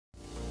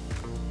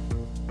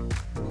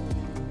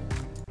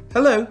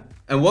Hello,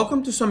 and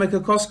welcome to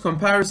TwoMonth Cost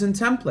Comparison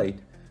template.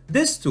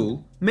 This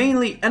tool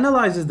mainly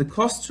analyzes the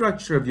cost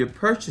structure of your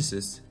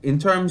purchases in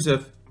terms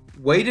of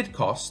weighted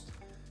cost,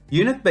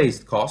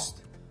 unit-based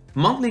cost,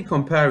 monthly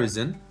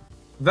comparison,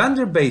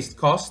 vendor-based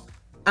cost,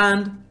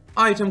 and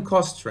item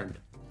cost trend.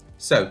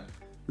 So,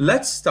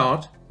 let's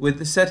start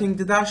with setting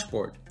the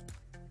dashboard.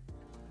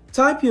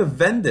 Type your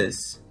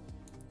vendors,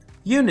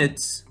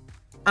 units,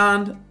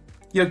 and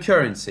your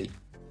currency.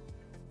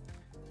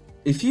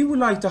 If you would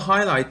like to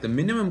highlight the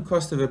minimum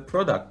cost of a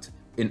product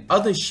in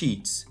other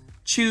sheets,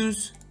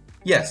 choose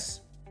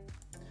Yes,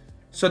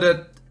 so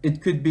that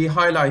it could be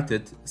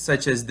highlighted,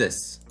 such as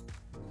this.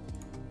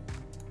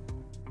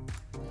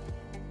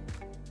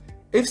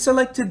 If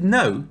selected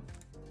No,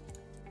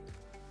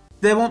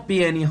 there won't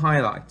be any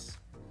highlights.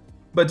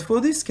 But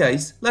for this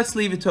case, let's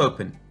leave it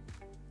open.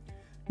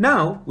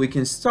 Now we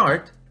can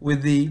start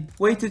with the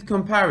weighted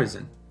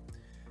comparison.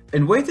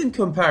 In weighted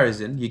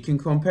comparison, you can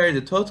compare the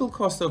total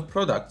cost of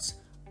products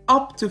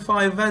up to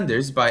 5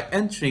 vendors by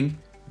entering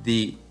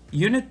the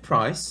unit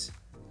price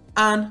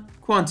and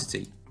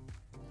quantity.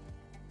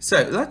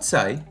 So let's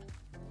say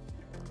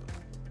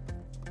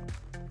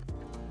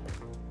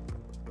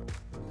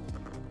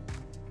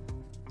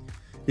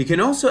you can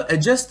also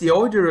adjust the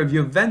order of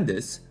your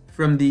vendors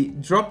from the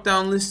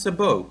drop-down list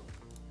above.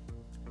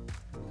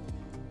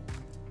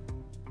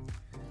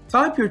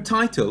 Type your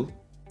title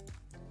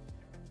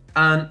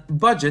and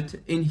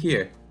budget in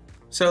here.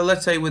 So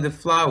let's say with the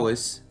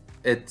flowers,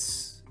 it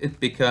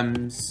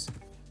becomes.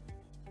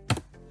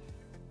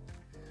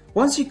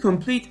 Once you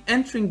complete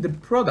entering the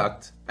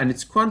product and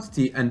its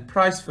quantity and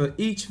price for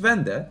each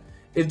vendor,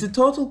 if the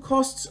total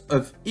costs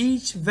of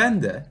each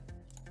vendor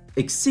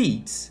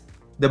exceeds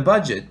the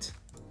budget,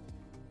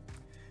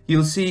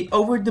 you'll see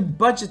over the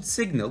budget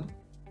signal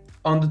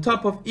on the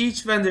top of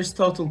each vendor's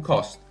total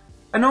cost,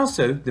 and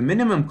also the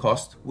minimum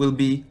cost will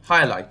be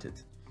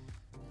highlighted.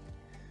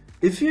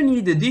 If you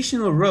need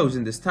additional rows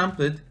in this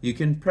template, you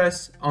can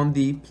press on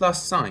the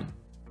plus sign.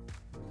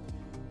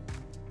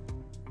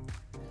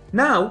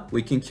 Now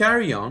we can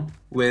carry on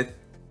with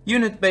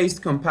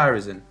unit-based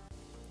comparison.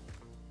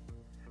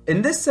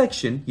 In this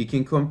section, you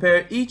can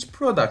compare each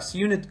product's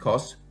unit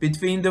cost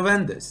between the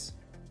vendors.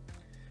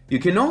 You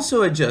can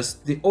also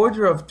adjust the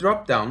order of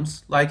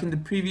drop-downs like in the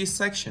previous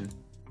section.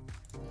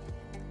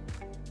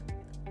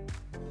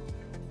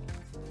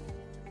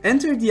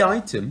 Enter the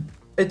item,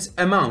 its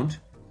amount,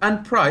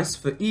 and price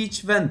for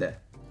each vendor.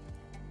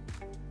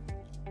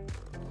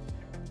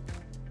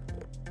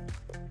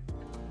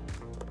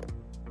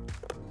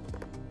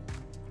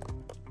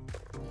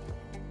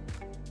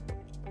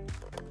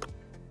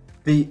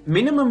 The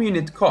minimum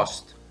unit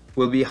cost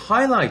will be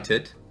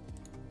highlighted,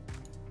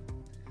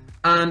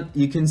 and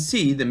you can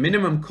see the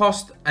minimum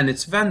cost and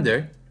its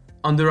vendor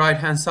on the right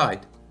hand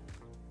side.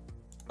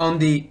 On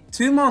the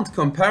 2-month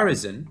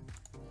comparison,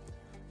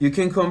 you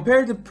can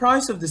compare the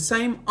price of the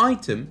same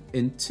item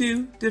in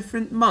 2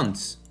 different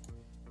months.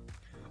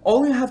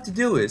 All you have to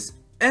do is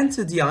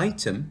enter the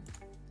item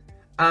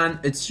and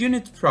its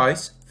unit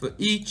price for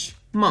each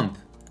month.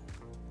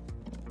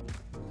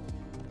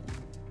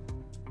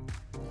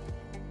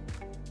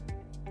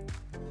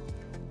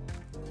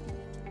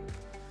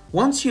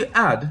 Once you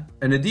add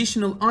an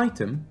additional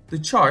item, the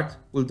chart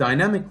will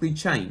dynamically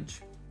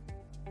change.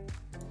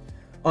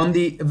 On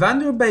the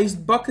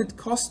vendor-based bucket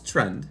cost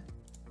trend,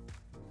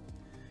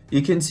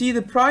 you can see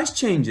the price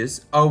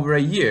changes over a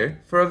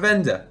year for a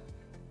vendor.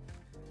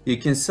 You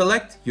can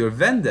select your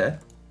vendor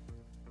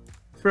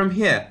from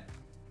here.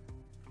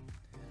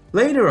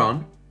 Later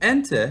on,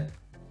 enter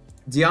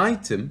the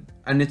item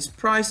and its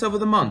price over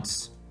the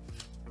months.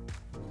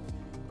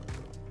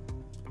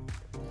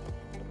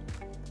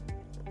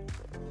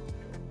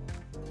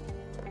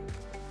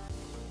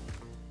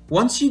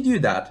 Once you do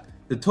that,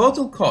 the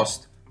total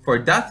cost for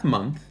that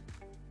month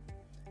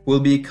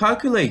will be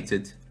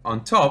calculated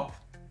on top,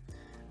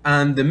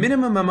 and the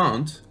minimum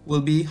amount will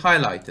be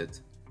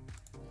highlighted.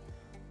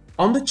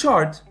 On the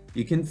chart,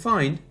 you can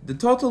find the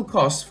total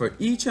cost for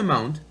each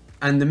amount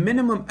and the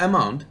minimum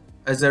amount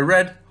as a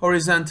red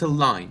horizontal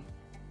line.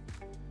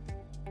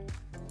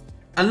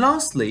 And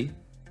lastly,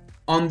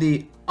 on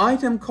the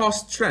item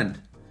cost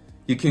trend,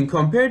 you can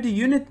compare the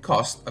unit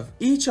cost of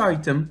each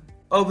item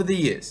over the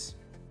years.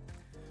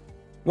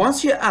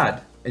 Once you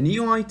add a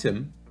new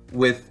item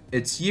with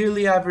its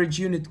yearly average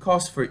unit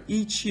cost for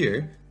each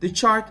year, the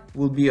chart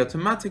will be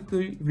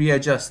automatically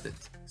readjusted,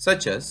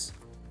 such as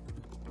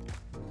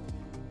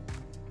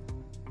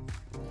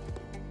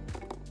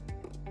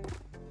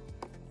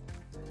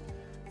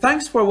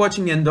Thanks for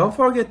watching, and don't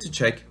forget to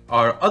check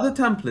our other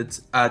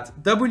templates at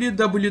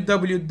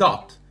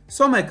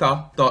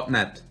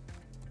www.someka.net.